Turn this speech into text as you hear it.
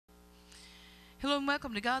Hello and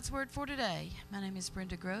welcome to God's Word for today. My name is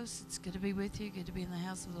Brenda Gross. It's good to be with you, good to be in the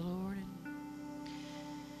house of the Lord.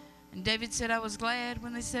 And David said, I was glad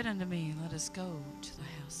when they said unto me, let us go to the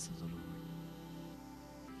house of the Lord.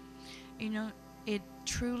 You know, it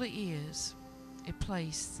truly is a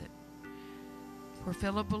place that where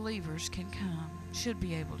fellow believers can come, should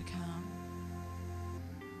be able to come,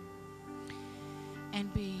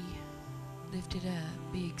 and be lifted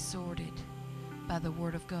up, be exhorted by the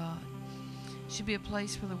Word of God. Should be a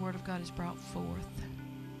place where the Word of God is brought forth.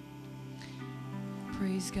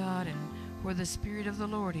 Praise God. And where the Spirit of the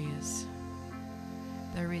Lord is,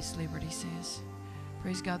 there is liberty, says.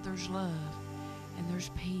 Praise God, there's love, and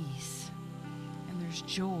there's peace, and there's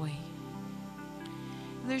joy.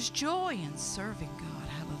 And there's joy in serving God.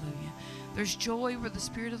 Hallelujah. There's joy where the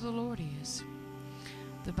Spirit of the Lord is.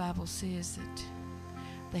 The Bible says that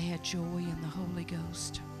they had joy in the Holy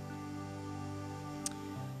Ghost.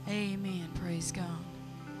 Amen. Praise God.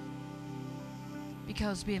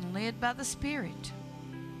 Because being led by the Spirit,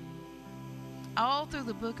 all through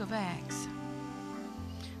the book of Acts,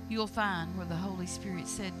 you'll find where the Holy Spirit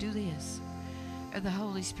said, do this. Or the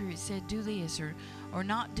Holy Spirit said, do this. Or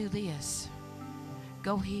not do this.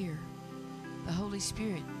 Go here. The Holy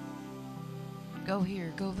Spirit, go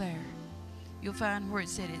here, go there. You'll find where it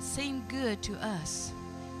said, it seemed good to us.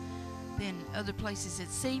 Then other places, it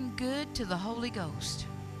seemed good to the Holy Ghost.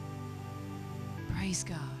 Praise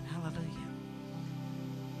God. Hallelujah.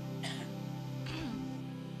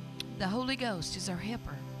 The Holy Ghost is our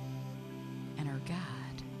helper and our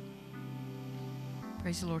guide.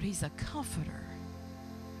 Praise the Lord. He's a comforter.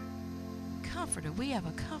 Comforter. We have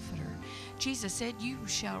a comforter. Jesus said, you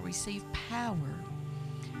shall receive power.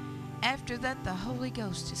 After that, the Holy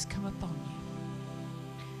Ghost has come upon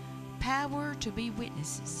you. Power to be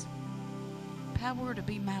witnesses. Power to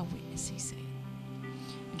be my witness, he said.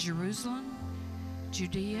 In Jerusalem,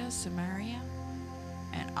 Judea, Samaria,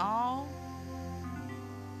 and all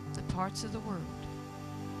the parts of the world.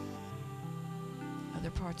 Other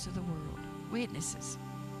parts of the world. Witnesses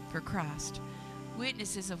for Christ.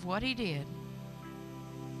 Witnesses of what he did.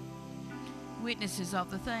 Witnesses of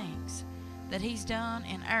the things that he's done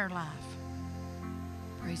in our life.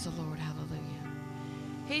 Praise the Lord. Hallelujah.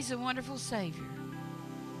 He's a wonderful Savior.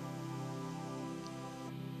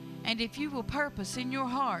 And if you will purpose in your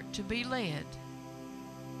heart to be led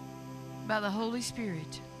by the Holy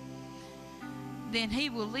Spirit, then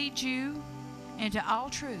he will lead you into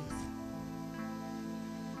all truth.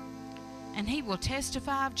 And he will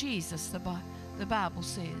testify of Jesus, the Bible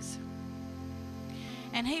says.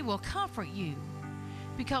 And he will comfort you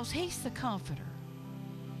because he's the comforter.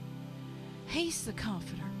 He's the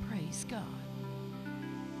comforter. Praise God.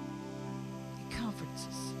 He comforts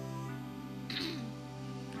us.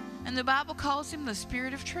 And the Bible calls him the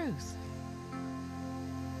Spirit of truth.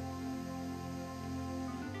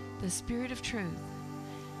 The Spirit of truth.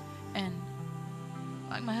 And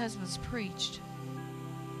like my husband's preached,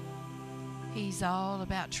 he's all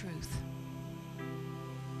about truth.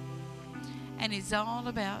 And he's all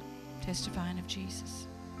about testifying of Jesus.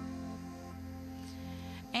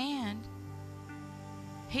 And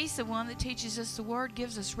he's the one that teaches us the Word,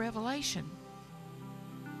 gives us revelation.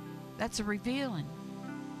 That's a revealing.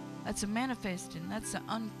 That's a manifesting. That's an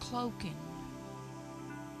uncloaking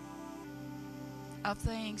of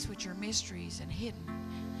things which are mysteries and hidden.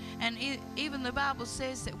 And even the Bible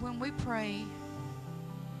says that when we pray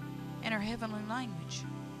in our heavenly language,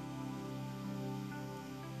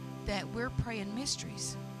 that we're praying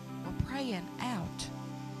mysteries. We're praying out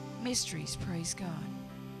mysteries, praise God.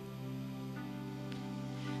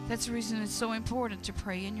 That's the reason it's so important to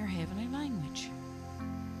pray in your heavenly language.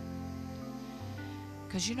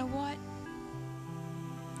 Because you know what?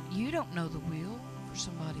 You don't know the will for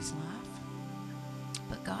somebody's life,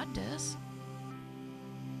 but God does.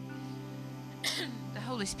 The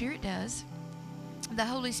Holy Spirit does. The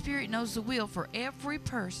Holy Spirit knows the will for every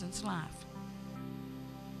person's life.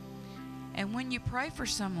 And when you pray for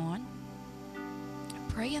someone,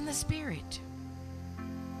 pray in the Spirit.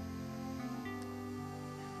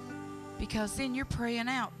 Because then you're praying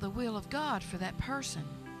out the will of God for that person.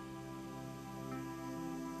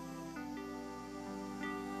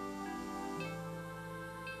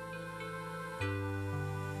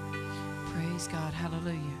 Praise God.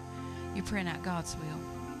 Hallelujah. You're praying out God's will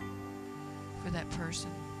for that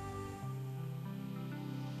person.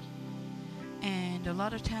 And a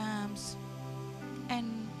lot of times,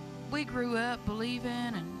 and we grew up believing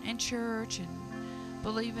and in church and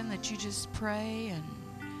believing that you just pray and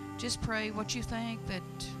just pray what you think that,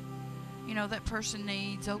 you know, that person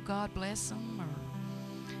needs. Oh, God bless them,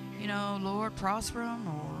 or, you know, Lord prosper them,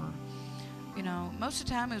 or You know, most of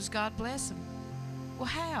the time it was God bless them. Well,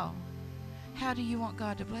 how? How do you want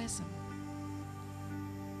God to bless them?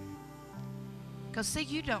 Because see,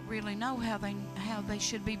 you don't really know how they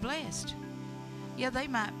should be blessed. Yeah,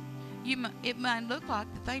 it might look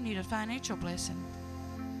like that they need a financial blessing,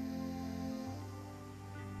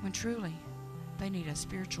 when truly they need a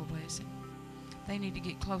spiritual blessing. They need to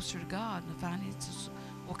get closer to God, and the finances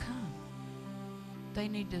will come. They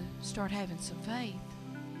need to start having some faith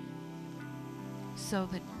so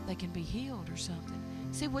that they can be healed or something.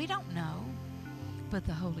 See, we don't know, but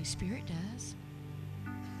the Holy Spirit does.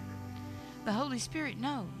 The Holy Spirit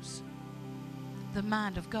knows the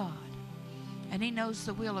mind of God, and He knows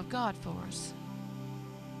the will of God for us.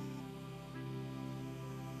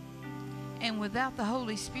 And without the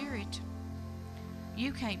Holy Spirit,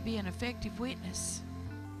 you can't be an effective witness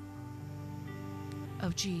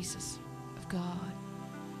of Jesus, of God,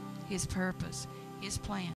 His purpose, His plan.